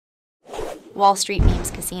Wall Street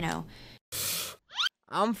Memes Casino,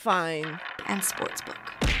 I'm fine. and Sportsbook.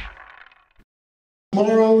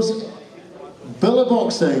 Tomorrow's Bill of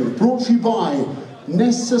Boxing, brought to you by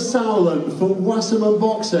Nessa Sowland for Wasserman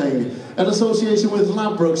Boxing, in association with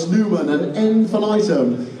Ladbrokes, Newman and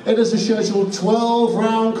Infinitum. It is a scheduled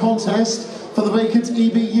 12-round contest for the vacant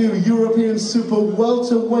EBU European Super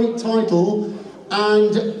Welterweight title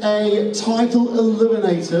and a title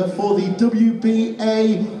eliminator for the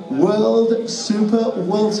WBA World Super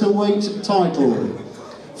Welterweight title.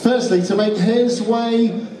 Firstly, to make his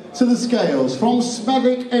way to the scales, from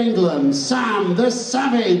Smethwick, England, Sam the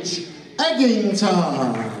Savage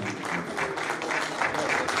Eggington.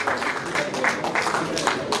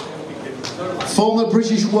 Former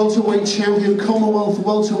British welterweight champion, Commonwealth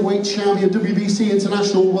welterweight champion, WBC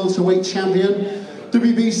International welterweight champion,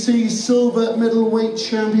 WBC silver middleweight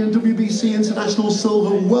champion, WBC International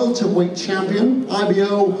silver welterweight champion,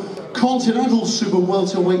 IBO Continental super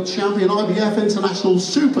welterweight champion, IBF International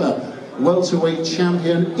super welterweight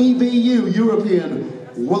champion, EBU European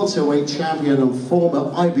welterweight champion, and former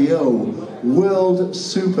IBO World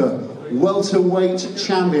Super welterweight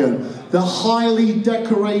champion. The highly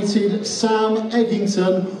decorated Sam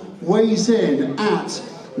Eggington weighs in at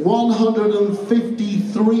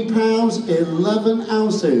 153 pounds 11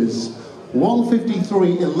 ounces.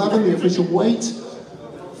 153.11, the official weight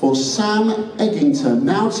for Sam Eggington.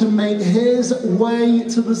 Now to make his way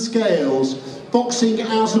to the scales, boxing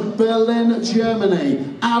out of Berlin, Germany,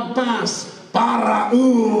 ABASS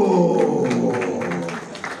BARAOU.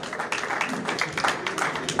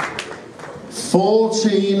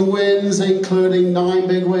 14 wins, including 9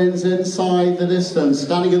 big wins inside the distance.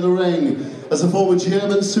 Standing in the ring as a former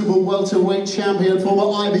German super welterweight champion,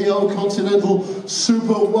 former IBO Continental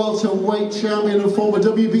super welterweight champion, and former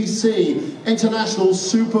WBC International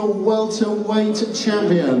super welterweight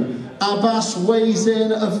champion. ABASS weighs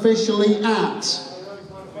in officially at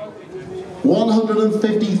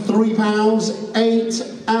 153 pounds 8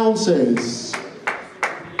 ounces.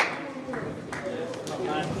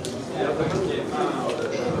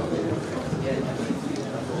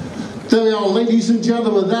 There we are, ladies and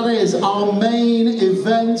gentlemen, that is our main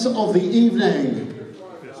event of the evening.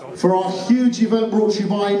 For our huge event brought to you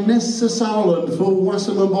by Nessa Sowland for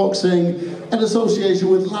Wasserman Boxing, in association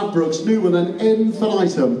with Ladbrokes, Newman and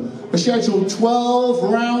Infinitum. A scheduled 12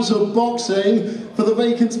 rounds of boxing for the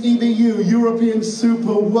vacant EBU European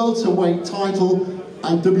Super Welterweight title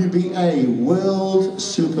and WBA World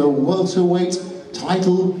Super Welterweight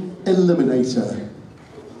title eliminator.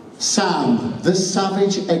 Sam the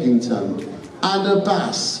Savage Eggington and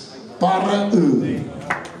ABASS BARAOU.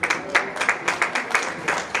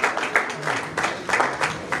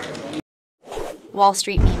 Wall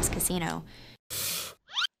Street Memes Casino,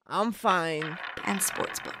 I'm fine. and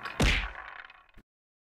Sportsbook.